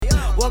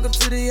Welcome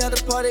to the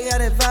other party, got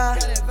that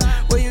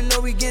vibe. Well, you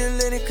know we getting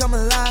lit and come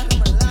alive.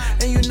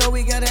 And you know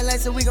we got that light,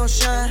 so we gon'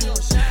 shine.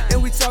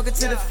 And we talking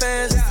to the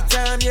fans, it's the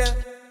time, yeah.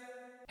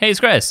 Hey,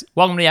 it's Chris.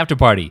 Welcome to the after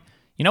party.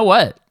 You know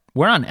what?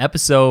 We're on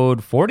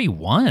episode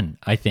 41,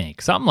 I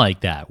think. Something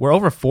like that. We're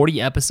over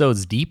 40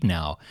 episodes deep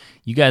now.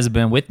 You guys have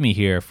been with me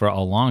here for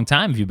a long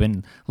time if you've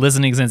been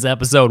listening since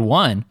episode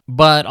 1.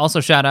 But also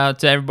shout out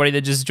to everybody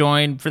that just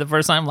joined for the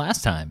first time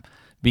last time,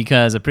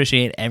 because I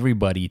appreciate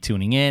everybody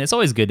tuning in. It's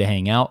always good to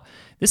hang out.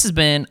 This has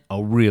been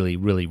a really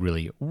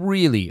busy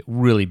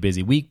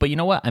week. But you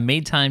know what? I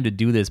made time to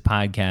do this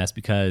podcast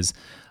because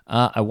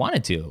I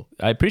wanted to.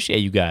 I appreciate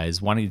you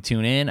guys wanting to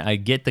tune in. I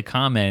get the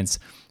comments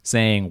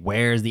saying,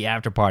 where's the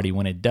after party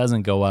when it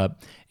doesn't go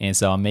up? And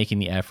so I'm making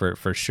the effort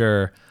for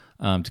sure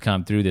to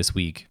come through this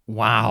week.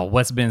 Wow,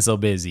 what's been so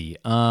busy?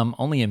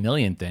 Only a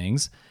million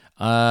things.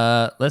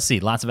 Let's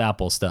see, lots of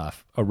Apple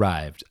stuff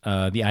arrived.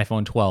 The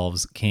iPhone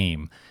 12s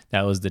came.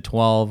 That was the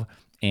 12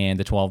 and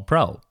the 12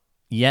 Pro.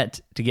 Yet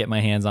to get my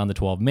hands on the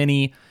 12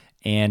 mini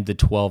and the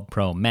 12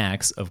 Pro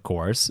Max, of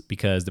course,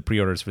 because the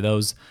pre-orders for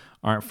those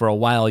aren't for a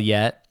while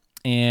yet.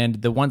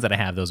 And the ones that I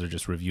have, those are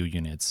just review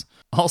units.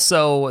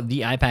 Also,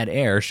 the iPad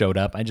Air showed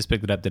up. I just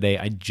picked it up today.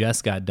 I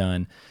just got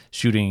done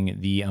shooting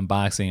the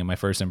unboxing and my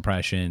first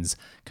impressions,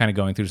 kind of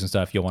going through some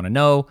stuff you'll want to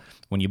know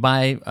when you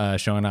buy,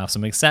 showing off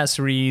some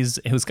accessories.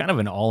 It was kind of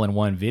an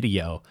all-in-one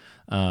video,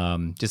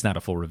 just not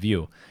a full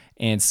review.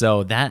 And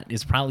so that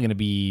is probably going to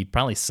be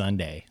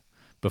Sunday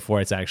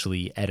before it's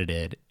actually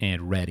edited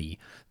and ready.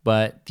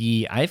 But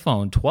the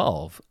iPhone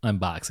 12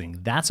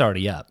 unboxing, that's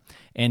already up.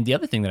 And the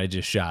other thing that I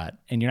just shot,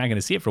 and you're not going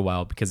to see it for a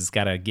while because it's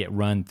got to get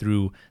run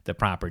through the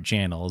proper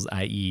channels,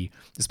 i.e.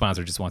 the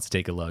sponsor just wants to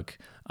take a look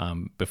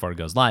before it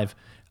goes live.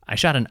 I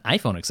shot an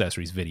iPhone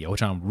accessories video,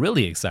 which I'm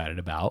really excited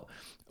about,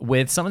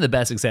 with some of the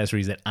best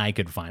accessories that I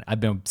could find. I've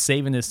been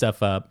saving this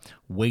stuff up,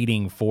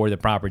 waiting for the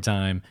proper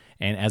time.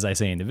 And as I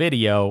say in the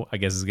video, I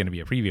guess it's going to be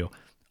a preview.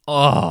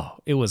 Oh,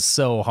 it was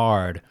so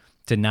hard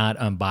to not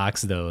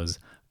unbox those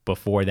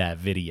before that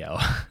video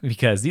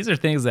because these are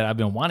things that I've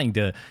been wanting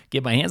to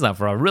get my hands on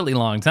for a really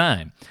long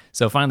time.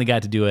 So finally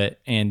got to do it,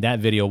 and that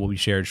video will be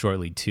shared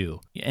shortly too.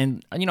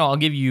 And I'll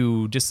give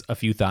you just a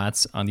few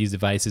thoughts on these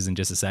devices in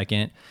just a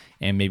second,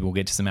 and maybe we'll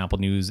get to some Apple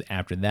news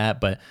after that.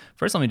 But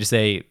first, let me just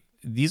say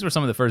these were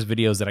some of the first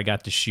videos that I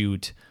got to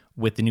shoot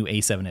with the new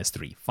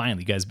A7S III.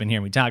 Finally, you guys have been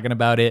hearing me talking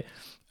about it.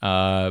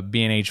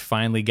 B&H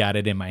finally got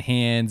it in my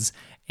hands,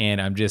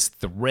 and I'm just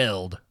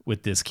thrilled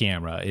with this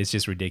camera. It's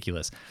just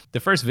ridiculous. The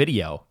first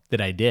video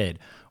that I did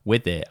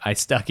with it, I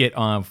stuck it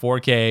on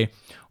 4K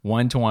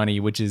 120,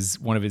 which is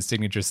one of its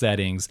signature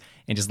settings,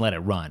 and just let it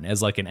run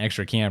as like an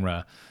extra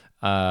camera.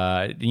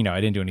 I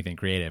didn't do anything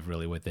creative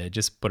really with it.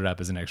 Just put it up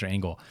as an extra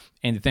angle.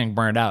 And the thing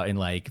burned out in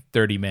like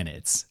 30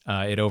 minutes.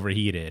 It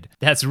overheated.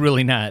 That's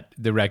really not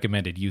the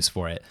recommended use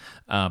for it.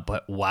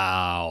 But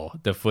wow,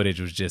 the footage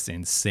was just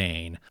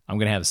insane. I'm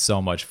going to have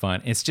so much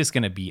fun. It's just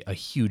going to be a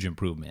huge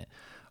improvement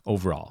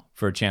overall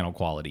for channel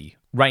quality.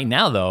 Right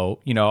now,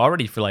 though,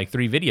 already for like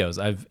 3 videos,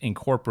 I've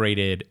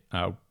incorporated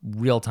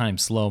real-time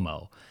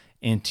slow-mo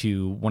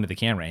into one of the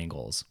camera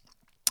angles.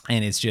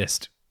 And it's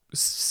just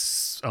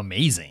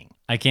amazing.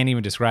 I can't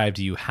even describe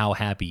to you how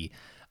happy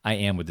I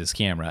am with this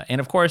camera. And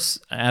of course,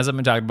 as I've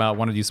been talking about, I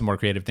want to do some more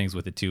creative things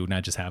with it too,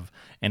 not just have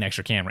an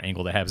extra camera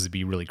angle that happens to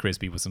be really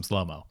crispy with some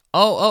slow-mo.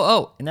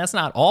 Oh, and that's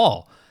not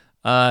all.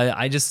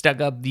 I just stuck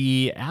up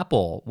the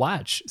Apple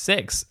Watch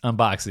 6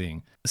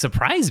 unboxing.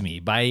 Surprised me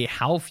by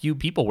how few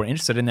people were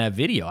interested in that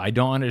video. I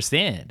don't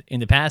understand. In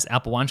the past,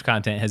 Apple Watch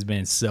content has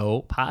been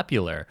so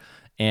popular,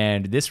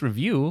 and this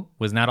review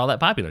was not all that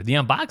popular. The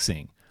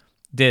unboxing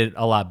did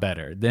a lot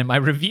better than my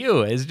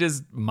review. It's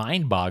just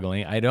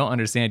mind-boggling. I don't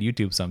understand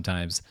YouTube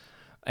sometimes,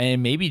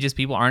 and maybe just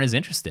people aren't as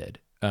interested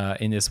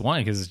in this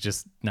one because it's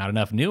just not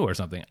enough new or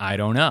something. I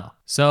don't know.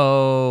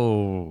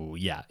 So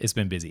yeah, it's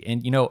been busy.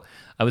 And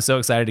I was so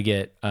excited to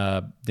get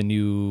the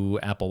new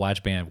Apple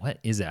Watch band. What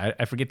is it?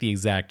 I forget the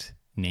exact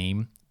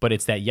name, but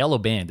it's that yellow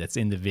band that's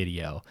in the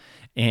video,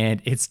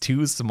 and it's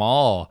too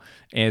small.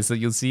 And so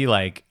you'll see,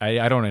 like,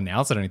 I don't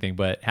announce it or anything,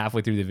 but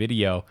halfway through the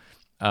video,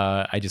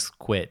 I just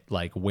quit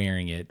like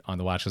wearing it on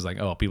the watch. I was like,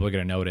 oh, people are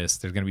going to notice.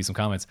 There's going to be some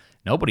comments.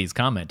 Nobody's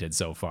commented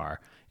so far.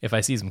 If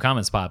I see some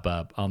comments pop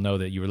up, I'll know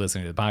that you were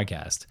listening to the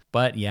podcast.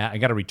 But yeah, I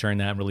got to return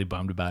that. I'm really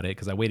bummed about it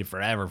because I waited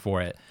forever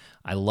for it.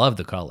 I love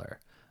the color.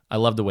 I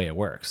love the way it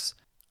works.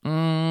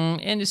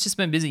 And it's just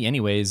been busy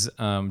anyways.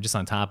 Just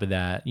on top of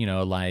that,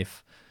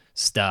 life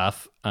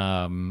stuff.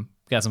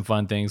 Got some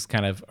fun things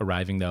kind of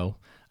arriving though.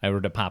 I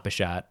ordered a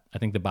Pop-A-Shot. I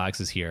think the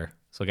box is here,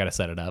 so I got to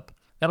set it up.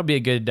 That'll be a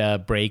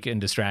good break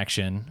and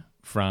distraction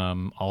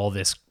from all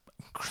this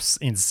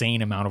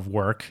insane amount of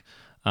work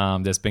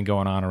that's been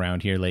going on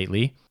around here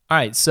lately. All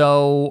right,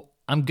 so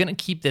I'm going to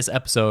keep this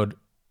episode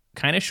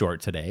kind of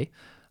short today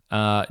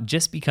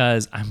just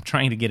because I'm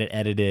trying to get it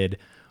edited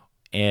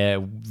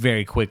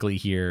very quickly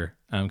here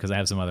because I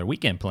have some other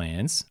weekend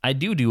plans. I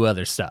do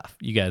other stuff.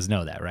 You guys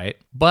know that, right?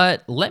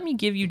 But let me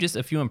give you just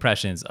a few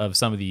impressions of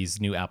some of these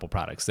new Apple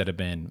products that have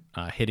been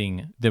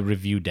hitting the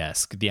review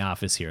desk, the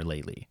office here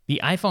lately. The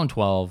iPhone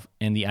 12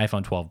 and the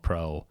iPhone 12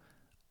 Pro,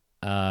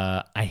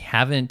 I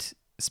haven't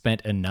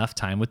spent enough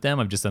time with them.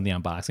 I've just done the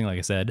unboxing, like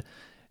I said,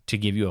 to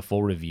give you a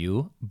full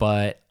review,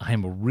 but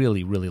I'm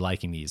really, really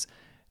liking these.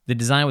 The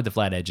design with the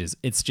flat edges,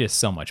 it's just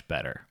so much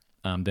better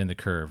than the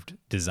curved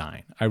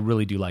design. I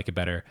really do like it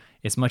better.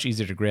 It's much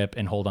easier to grip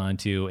and hold on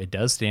to. It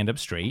does stand up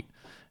straight,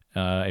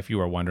 if you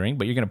were wondering,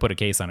 but you're going to put a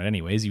case on it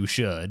anyways. You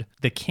should.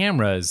 The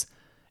cameras,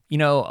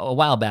 a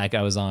while back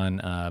I was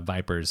on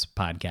Viper's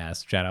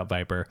podcast, shout out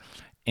Viper,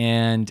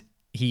 and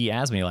he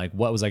asked me, like,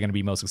 what was I going to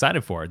be most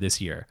excited for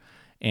this year?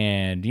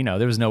 And,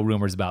 there was no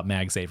rumors about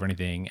MagSafe or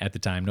anything at the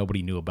time.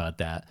 Nobody knew about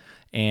that.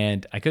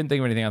 And I couldn't think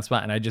of anything on the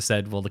spot. And I just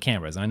said, well, the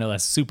cameras. And I know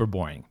that's super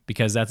boring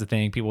because that's the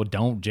thing people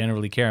don't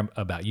generally care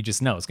about. You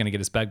just know it's going to get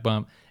a spec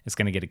bump. It's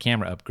going to get a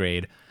camera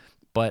upgrade.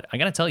 But I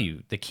got to tell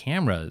you, the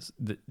cameras,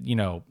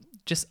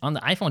 just on the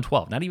iPhone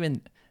 12, not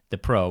even the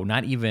Pro,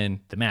 not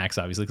even the Max,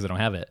 obviously, because I don't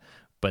have it.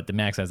 But the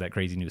Max has that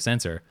crazy new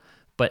sensor.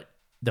 But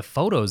the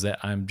photos that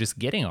I'm just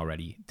getting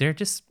already, they're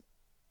just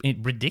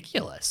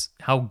ridiculous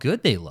how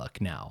good they look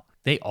now.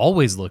 They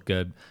always look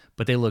good,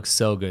 but they look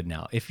so good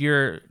now. If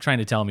you're trying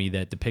to tell me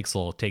that the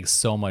Pixel takes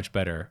so much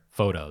better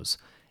photos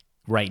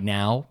right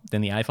now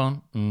than the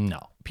iPhone,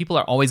 no. People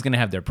are always going to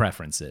have their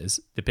preferences.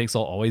 The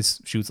Pixel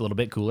always shoots a little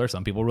bit cooler.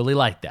 Some people really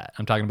like that.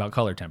 I'm talking about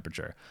color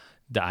temperature.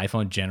 The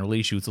iPhone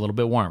generally shoots a little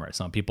bit warmer.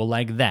 Some people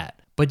like that.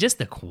 But just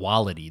the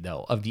quality,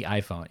 though, of the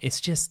iPhone, it's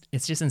just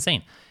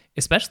insane,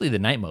 especially the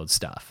night mode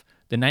stuff.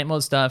 The night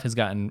mode stuff has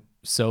gotten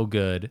so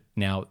good.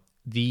 Now,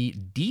 the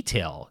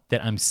detail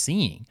that I'm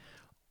seeing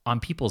on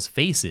people's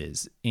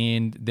faces,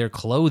 in their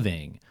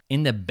clothing,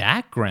 in the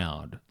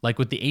background, like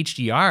with the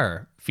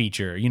HDR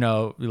feature,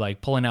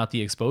 like pulling out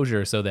the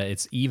exposure so that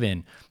it's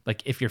even,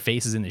 like if your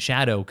face is in the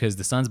shadow because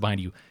the sun's behind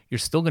you, you're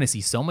still going to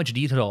see so much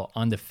detail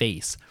on the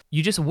face.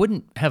 You just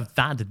wouldn't have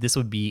thought that this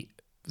would be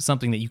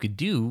something that you could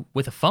do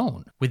with a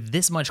phone with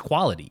this much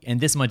quality and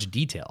this much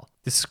detail.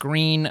 The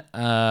screen,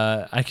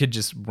 I could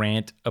just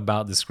rant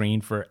about the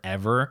screen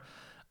forever.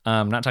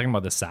 I'm not talking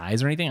about the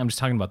size or anything. I'm just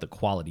talking about the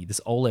quality.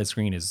 This OLED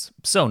screen is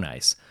so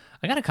nice.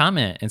 I got a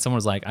comment and someone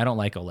was like, I don't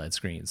like OLED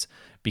screens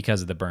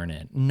because of the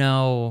burn-in.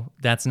 No,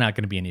 that's not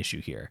going to be an issue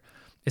here.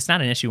 It's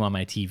not an issue on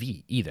my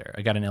TV either.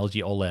 I got an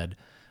LG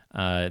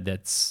OLED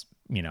that's,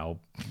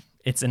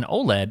 it's an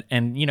OLED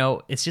and,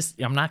 it's just,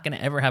 I'm not going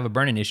to ever have a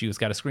burn-in issue. It's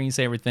got a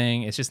screensaver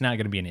thing. It's just not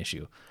going to be an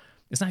issue.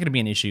 It's not going to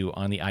be an issue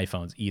on the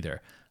iPhones either.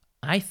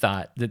 I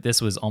thought that this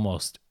was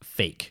almost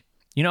fake.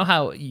 You know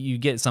how you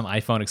get some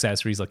iPhone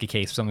accessories like a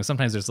case or something?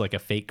 Sometimes there's like a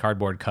fake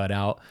cardboard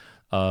cutout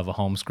of a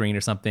home screen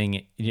or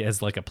something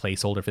as like a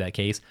placeholder for that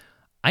case.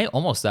 I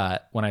almost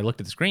thought when I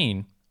looked at the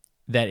screen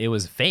that it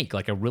was fake,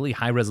 like a really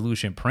high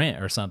resolution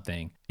print or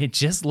something. It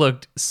just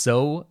looked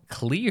so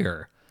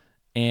clear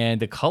and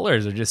the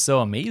colors are just so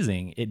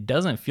amazing. It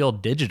doesn't feel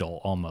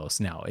digital almost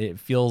now. It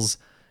feels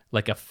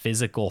like a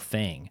physical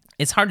thing.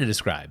 It's hard to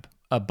describe,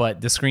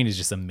 but the screen is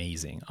just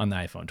amazing on the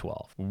iPhone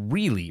 12.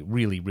 Really,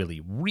 really,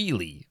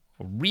 really,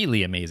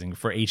 really amazing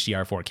for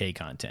HDR 4K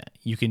content.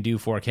 You can do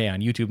 4K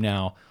on YouTube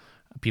now.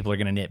 People are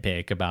going to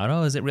nitpick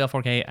about, is it real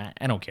 4K?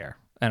 I don't care.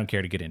 I don't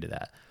care to get into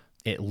that.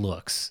 It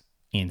looks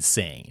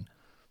insane.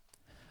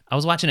 I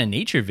was watching a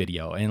nature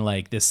video and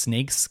like the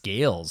snake's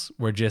scales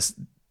were just,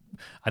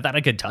 I thought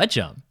I could touch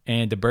them.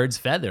 And the bird's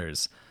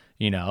feathers,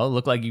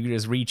 look like you could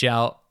just reach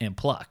out and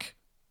pluck.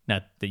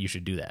 Not that you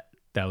should do that.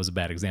 That was a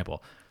bad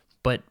example.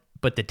 But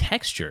the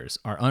textures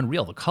are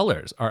unreal. The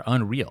colors are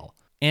unreal.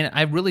 And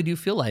I really do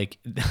feel like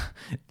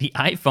the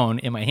iPhone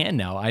in my hand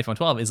now, iPhone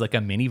 12, is like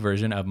a mini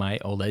version of my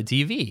OLED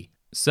TV.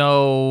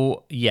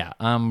 So yeah,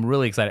 I'm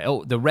really excited.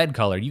 Oh, the red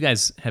color, you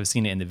guys have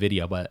seen it in the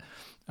video, but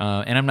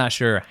and I'm not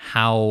sure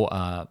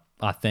how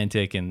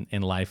authentic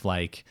and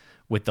lifelike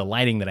with the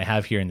lighting that I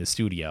have here in the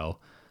studio,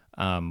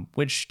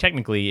 which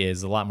technically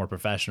is a lot more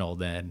professional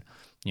than,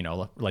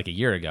 like a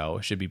year ago.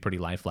 It should be pretty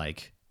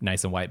lifelike,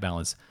 nice and white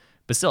balance.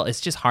 But still,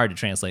 it's just hard to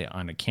translate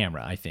on a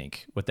camera, I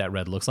think, what that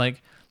red looks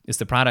like. It's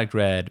the product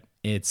red.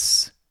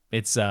 It's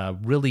a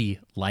really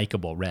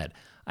likable red.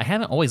 I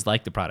haven't always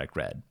liked the product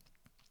red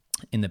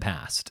in the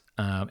past.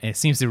 And it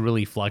seems to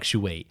really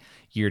fluctuate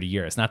year to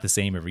year. It's not the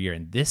same every year.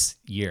 And this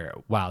year,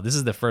 wow, this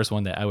is the first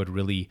one that I would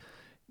really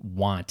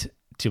want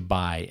to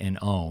buy and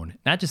own.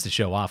 Not just to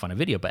show off on a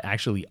video, but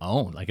actually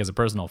own, like as a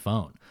personal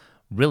phone.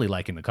 Really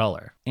liking the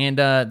color. And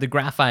the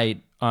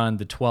graphite on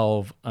the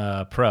 12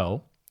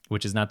 Pro,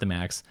 which is not the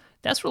Max,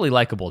 that's really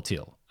likable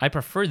too. I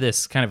prefer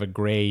this kind of a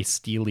gray,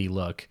 steely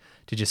look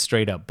to just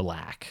straight up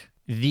black.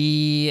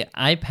 The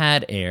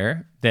iPad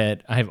Air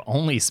that I've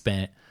only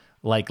spent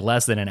like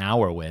less than an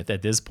hour with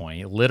at this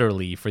point,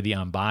 literally for the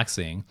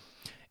unboxing,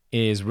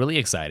 is really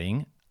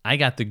exciting. I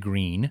got the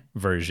green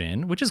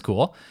version, which is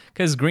cool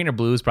because green or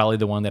blue is probably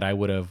the one that I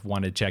would have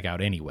wanted to check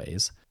out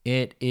anyways.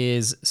 It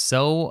is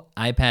so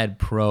iPad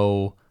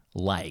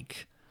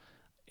Pro-like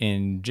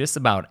in just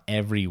about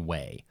every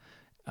way.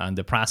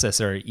 The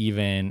processor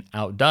even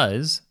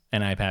outdoes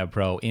an iPad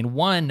Pro in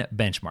one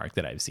benchmark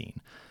that I've seen,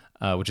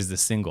 which is the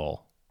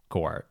single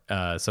core.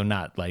 So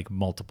not like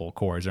multiple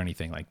cores or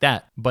anything like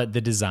that. But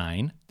the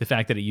design, the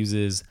fact that it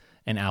uses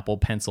an Apple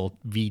Pencil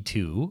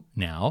V2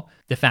 now,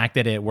 the fact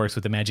that it works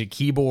with the Magic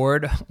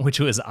Keyboard, which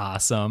was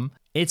awesome.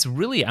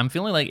 I'm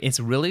feeling like it's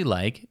really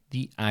like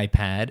the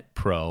iPad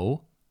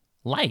Pro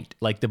Lite,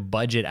 like the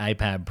budget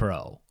iPad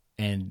Pro.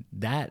 And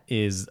that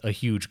is a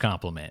huge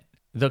compliment.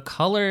 The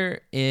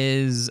color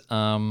is,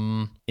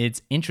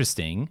 it's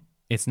interesting.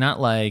 It's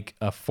not like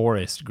a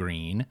forest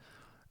green,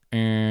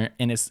 and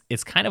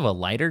it's kind of a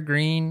lighter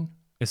green.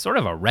 It's sort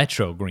of a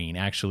retro green,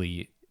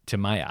 actually, to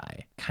my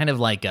eye. Kind of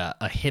like a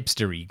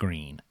hipstery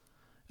green.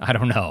 I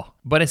don't know,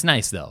 but it's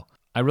nice though.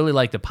 I really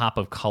like the pop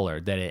of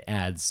color that it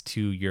adds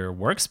to your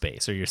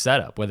workspace or your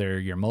setup, whether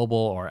you're mobile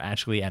or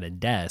actually at a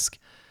desk.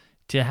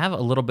 To have a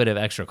little bit of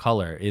extra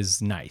color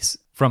is nice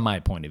from my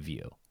point of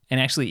view. And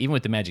actually, even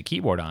with the Magic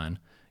Keyboard on,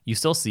 you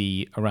still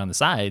see around the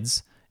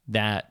sides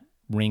that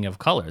ring of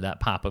color, that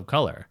pop of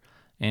color.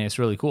 And it's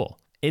really cool.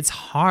 It's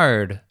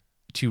hard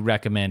to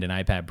recommend an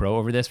iPad Pro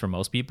over this for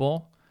most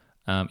people,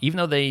 even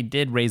though they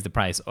did raise the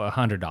price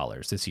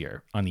 $100 this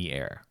year on the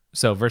Air.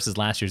 So versus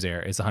last year's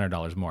Air, it's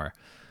 $100 more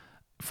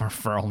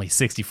for only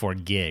 64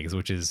 gigs,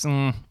 which is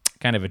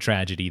kind of a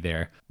tragedy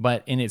there.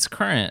 But in its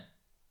current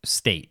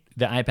state,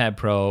 the iPad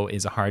Pro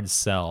is a hard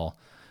sell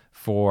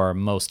for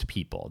most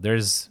people.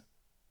 There's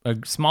a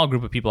small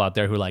group of people out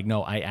there who are like,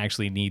 no, I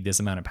actually need this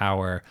amount of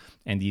power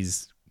and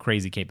these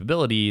crazy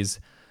capabilities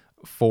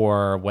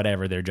for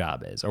whatever their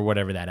job is or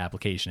whatever that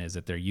application is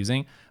that they're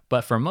using.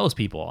 But for most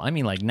people, I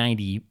mean like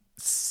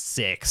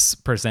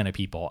 96% of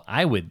people,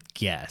 I would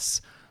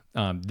guess,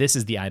 this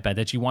is the iPad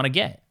that you want to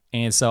get.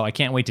 And so I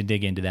can't wait to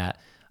dig into that.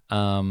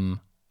 I'm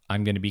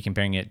going to be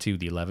comparing it to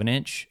the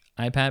 11-inch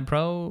iPad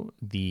Pro,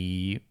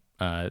 the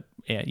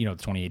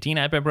 2018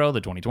 iPad Pro,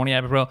 the 2020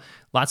 iPad Pro.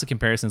 Lots of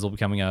comparisons will be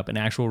coming up. An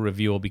actual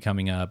review will be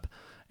coming up,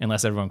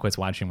 unless everyone quits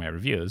watching my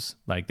reviews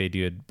like they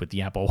did with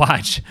the Apple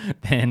Watch.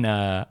 Then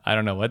I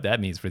don't know what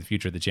that means for the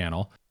future of the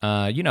channel.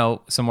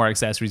 Some more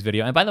accessories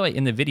video. And by the way,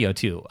 in the video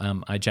too,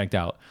 I checked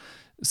out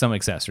some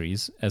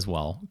accessories as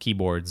well,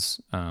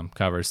 keyboards,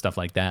 covers, stuff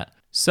like that.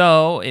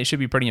 So it should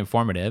be pretty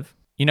informative.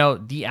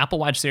 The Apple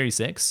Watch Series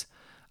 6,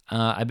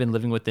 I've been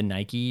living with the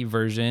Nike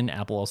version.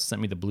 Apple also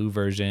sent me the blue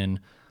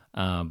version.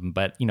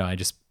 But I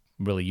just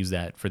really use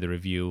that for the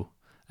review.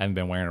 I haven't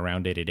been wearing it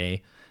around day to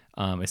day.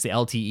 It's the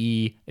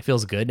LTE. It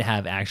feels good to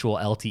have actual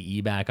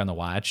LTE back on the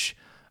watch,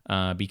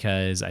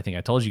 because I think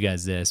I told you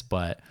guys this,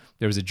 but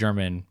there was a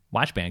German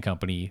watch band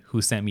company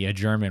who sent me a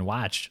German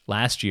watch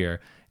last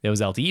year. It was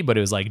LTE, but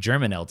it was like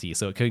German LTE,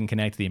 so it couldn't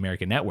connect to the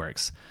American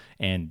networks.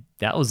 And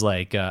that was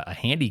like a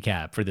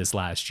handicap for this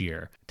last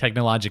year,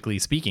 technologically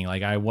speaking.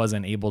 Like I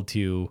wasn't able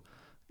to,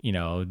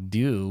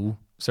 do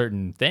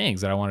certain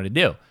things that I wanted to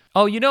do.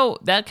 Oh,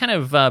 that kind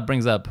of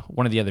brings up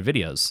one of the other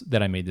videos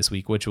that I made this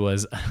week, which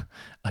was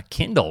a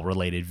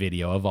Kindle-related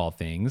video of all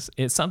things.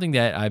 It's something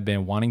that I've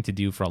been wanting to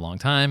do for a long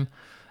time,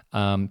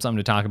 something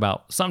to talk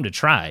about, something to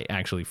try,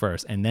 actually,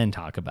 first, and then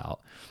talk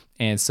about.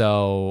 And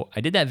so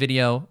I did that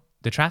video.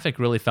 The traffic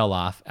really fell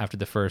off after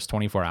the first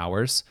 24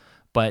 hours,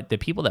 but the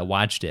people that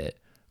watched it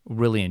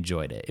really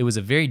enjoyed it. It was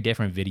a very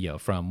different video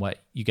from what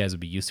you guys would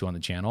be used to on the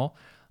channel.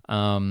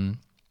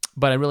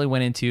 But I really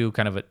went into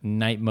kind of a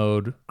night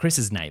mode,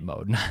 Chris's night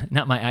mode,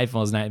 not my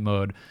iPhone's night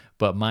mode,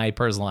 but my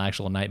personal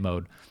actual night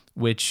mode,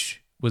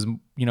 which was,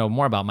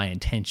 more about my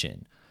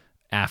intention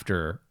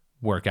after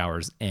work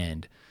hours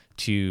end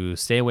to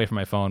stay away from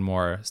my phone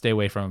more, stay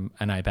away from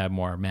an iPad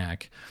more,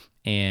 Mac,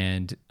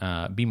 and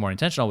be more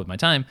intentional with my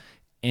time.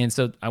 And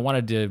so I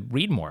wanted to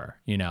read more,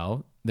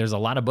 There's a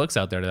lot of books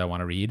out there that I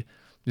want to read.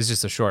 This is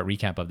just a short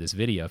recap of this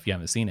video if you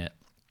haven't seen it.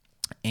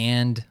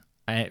 And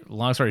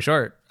long story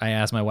short, I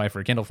asked my wife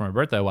for a Kindle for my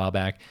birthday a while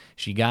back.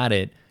 She got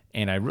it,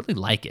 and I really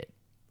like it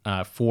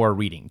for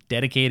reading.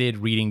 Dedicated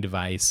reading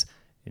device,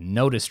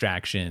 no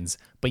distractions,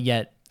 but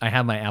yet I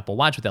have my Apple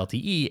Watch with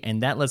LTE,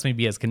 and that lets me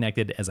be as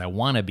connected as I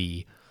want to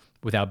be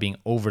without being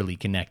overly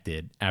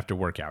connected after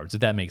work hours,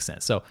 if that makes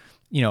sense. So,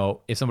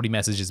 if somebody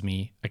messages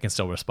me, I can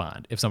still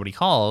respond. If somebody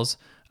calls,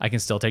 I can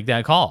still take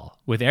that call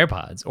with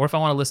AirPods. Or if I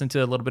want to listen to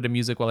a little bit of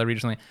music while I read or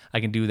something,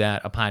 I can do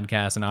that. A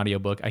podcast, an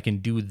audiobook, I can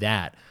do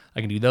that. I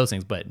can do those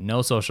things, but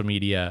no social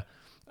media.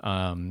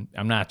 I'm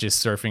not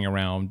just surfing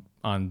around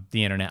on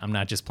the internet. I'm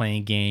not just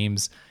playing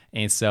games.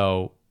 And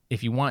so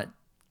if you want,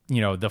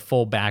 the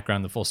full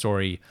background, the full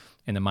story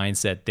and the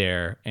mindset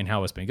there and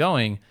how it's been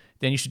going,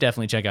 then you should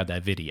definitely check out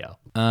that video.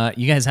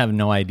 You guys have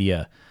no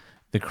idea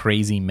the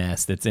crazy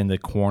mess that's in the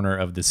corner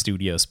of the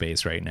studio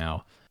space right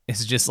now.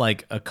 It's just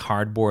like a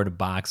cardboard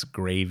box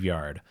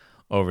graveyard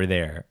over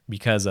there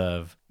because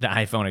of the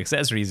iPhone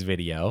accessories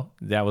video.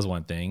 That was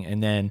one thing.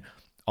 And then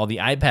all the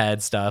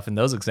iPad stuff and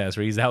those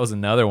accessories, that was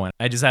another one.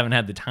 I just haven't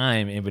had the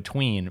time in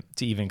between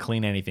to even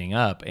clean anything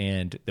up.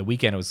 And the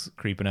weekend was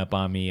creeping up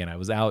on me, and I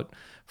was out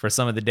for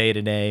some of the day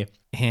today.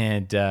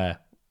 And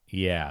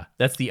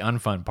that's the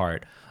unfun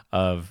part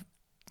of,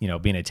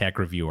 being a tech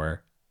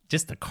reviewer.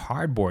 just the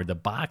cardboard, the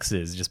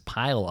boxes just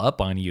pile up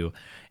on you.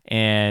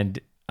 And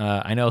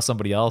I know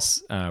somebody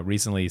else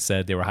recently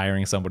said they were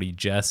hiring somebody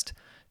just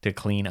to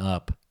clean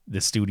up the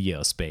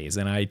studio space,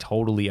 and I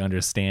totally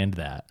understand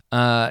that.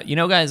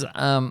 Guys,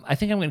 I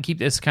think I'm going to keep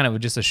this kind of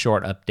just a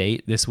short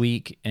update this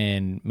week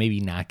and maybe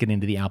not get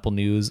into the Apple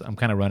news. I'm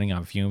kind of running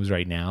on fumes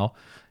right now,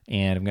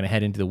 and I'm going to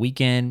head into the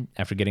weekend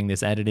after getting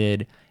this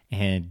edited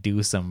and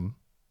do some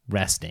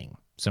resting,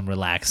 some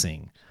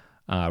relaxing,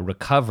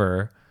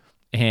 recover.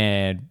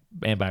 And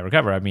by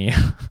recover, I mean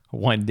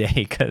one day,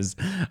 because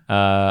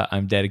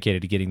I'm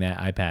dedicated to getting that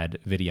iPad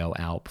video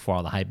out before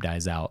all the hype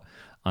dies out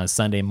on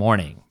Sunday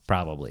morning,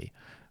 probably.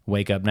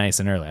 Wake up nice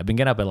and early. I've been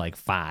getting up at like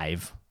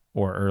 5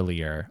 or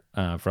earlier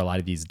for a lot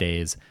of these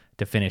days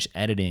to finish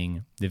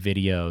editing the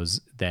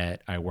videos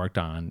that I worked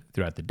on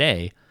throughout the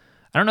day.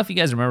 I don't know if you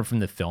guys remember from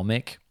the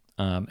Filmic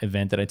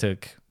event that I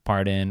took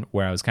part in,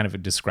 where I was kind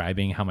of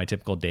describing how my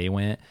typical day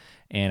went.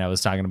 And I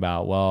was talking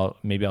about, well,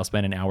 maybe I'll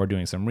spend an hour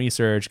doing some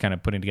research, kind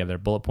of putting together a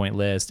bullet point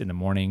list in the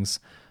mornings.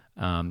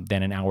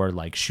 Then an hour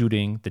like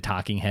shooting the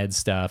talking head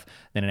stuff,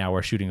 then an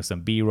hour shooting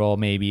some B-roll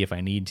maybe if I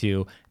need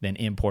to, then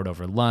import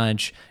over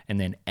lunch,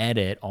 and then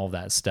edit all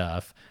that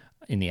stuff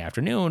in the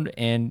afternoon,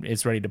 and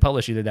it's ready to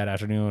publish either that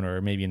afternoon or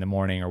maybe in the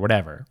morning or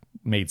whatever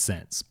made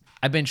sense.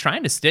 I've been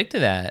trying to stick to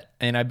that,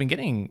 and I've been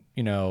getting,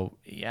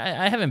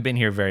 I haven't been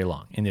here very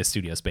long in this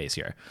studio space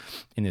here,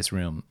 in this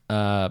room,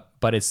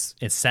 but it's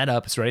set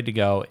up, it's ready to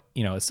go.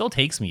 It still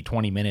takes me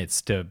 20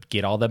 minutes to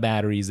get all the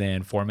batteries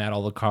in, format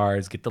all the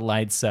cards, get the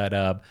lights set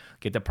up,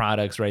 get the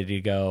products ready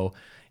to go.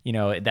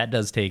 That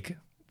does take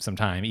some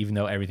time, even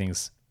though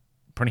everything's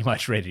pretty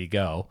much ready to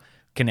go.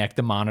 Connect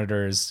the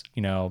monitors,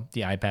 the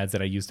iPads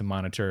that I use to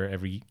monitor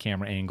every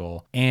camera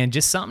angle, and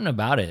just something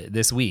about it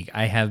this week.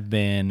 I have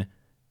been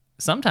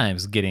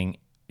sometimes getting,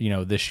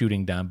 the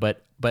shooting done,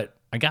 but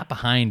I got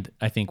behind,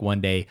 I think, one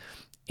day.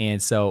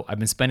 And so I've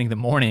been spending the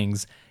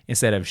mornings,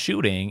 instead of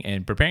shooting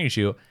and preparing to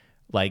shoot,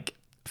 like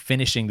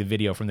finishing the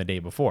video from the day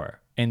before.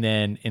 And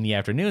then in the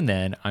afternoon,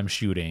 then I'm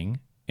shooting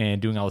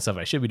and doing all the stuff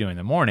I should be doing in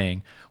the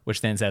morning,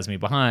 which then sets me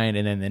behind.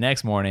 And then the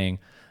next morning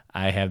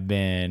I have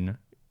been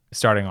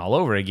starting all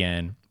over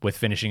again with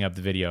finishing up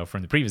the video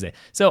from the previous day.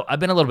 So I've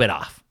been a little bit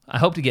off. I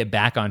hope to get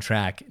back on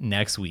track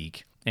next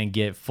week and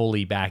get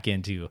fully back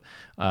into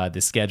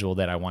the schedule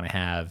that I want to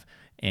have,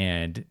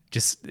 and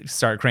just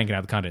start cranking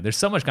out the content. There's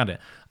so much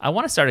content. I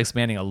want to start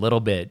expanding a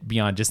little bit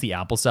beyond just the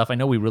Apple stuff. I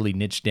know we really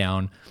niched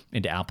down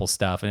into Apple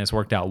stuff, and it's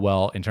worked out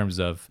well in terms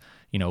of,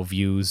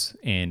 views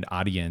and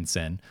audience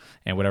and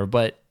whatever.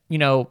 But,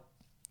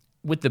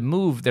 with the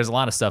move, there's a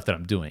lot of stuff that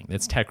I'm doing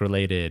that's tech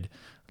related.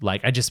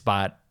 Like I just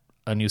bought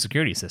a new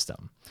security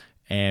system,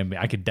 and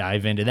I could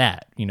dive into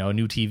that. A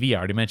new TV, I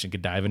already mentioned,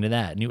 could dive into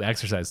that. New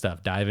exercise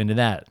stuff, dive into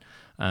that.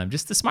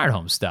 Just the smart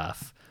home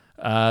stuff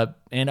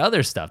and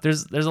other stuff.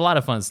 There's a lot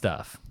of fun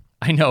stuff.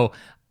 I know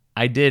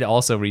I did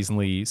also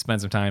recently spend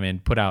some time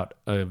and put out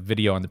a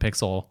video on the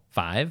Pixel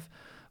 5,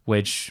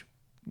 which,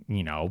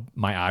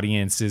 my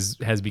audience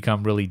has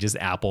become really just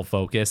Apple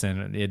focused,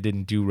 and it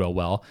didn't do real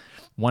well.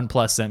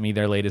 OnePlus sent me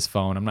their latest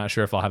phone. I'm not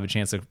sure if I'll have a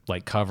chance to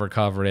like cover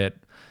it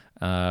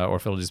or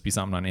if it'll just be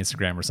something on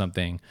Instagram or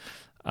something.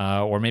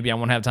 Or maybe I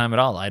won't have time at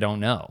all. I don't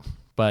know.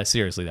 But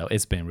seriously, though,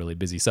 it's been really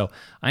busy. So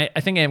I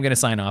think I am going to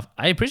sign off.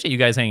 I appreciate you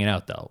guys hanging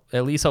out, though.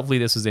 At least hopefully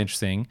this was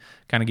interesting.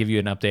 Kind of give you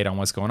an update on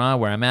what's going on,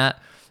 where I'm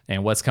at,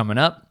 and what's coming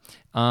up.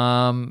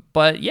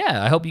 But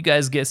yeah, I hope you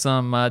guys get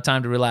some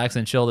time to relax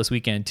and chill this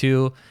weekend,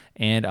 too.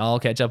 And I'll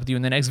catch up with you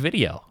in the next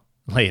video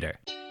later.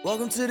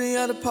 Welcome to the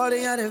other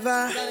party, how they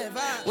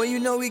vibe.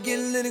 When we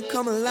getting lit and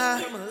come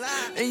alive.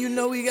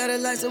 And we got a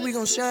light, so we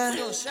gon' shine.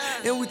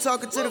 And we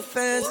talking to the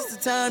fans, it's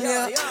the time,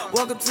 yeah.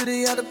 Welcome to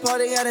the other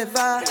party, how they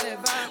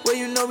vibe.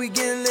 When we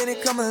getting lit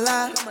and come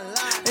alive.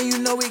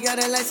 And we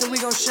got a light, so we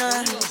gon'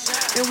 shine.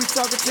 And we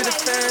talking to the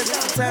fans,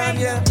 it's the time,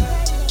 yeah.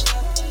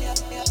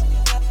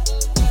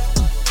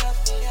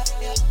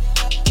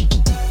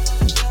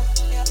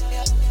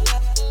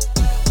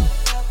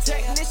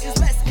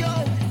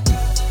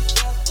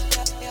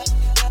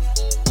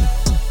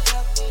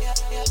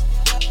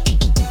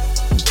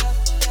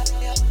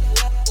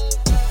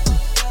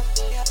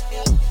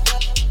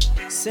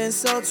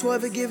 Senso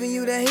 12 giving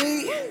you the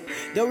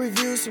heat. The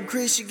reviews from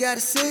Chris you gotta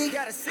see.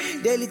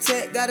 Daily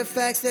Tech got the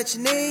facts that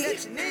you need.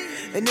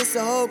 And it's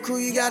the whole crew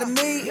you gotta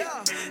meet.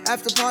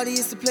 After party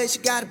is the place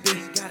you gotta be.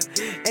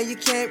 And you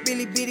can't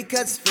really beat it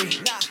cause it's free.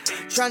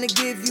 Trying to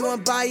give you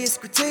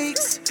unbiased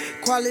critiques.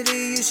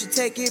 Quality, you should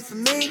take it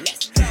from me.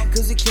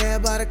 Cause we care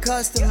about the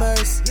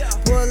customers.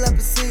 Pull up a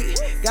seat,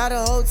 got a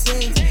whole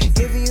team.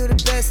 Giving you the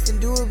best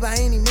and do it by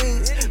any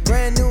means.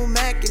 Brand new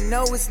Mac and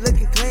know it's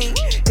looking clean.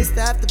 It's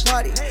the after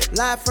party,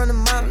 live from the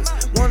mountains.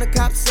 Wanna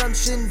cop something,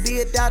 shouldn't be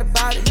a doubt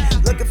about it.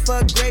 Looking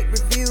for great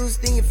reviews,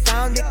 then you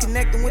found it.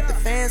 Connecting with the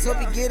fans,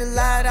 hope you get a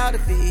lot out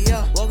of it,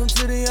 yeah. Welcome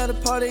to the other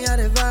party, how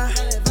they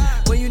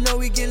vibe. When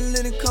we getting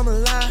lit and come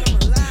alive.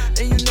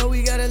 And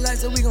we got a light,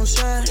 so we gon'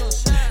 shine.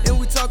 And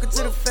we talking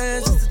to the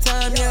fans, it's the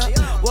time,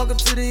 yeah. Welcome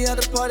to the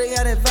other party,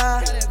 how they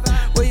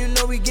vibe.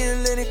 When we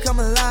getting lit and come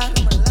alive.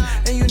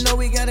 And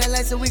we got a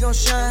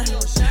gon' shine.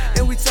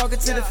 And we talking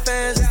to the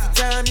fans, it's the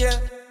time,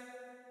 yeah.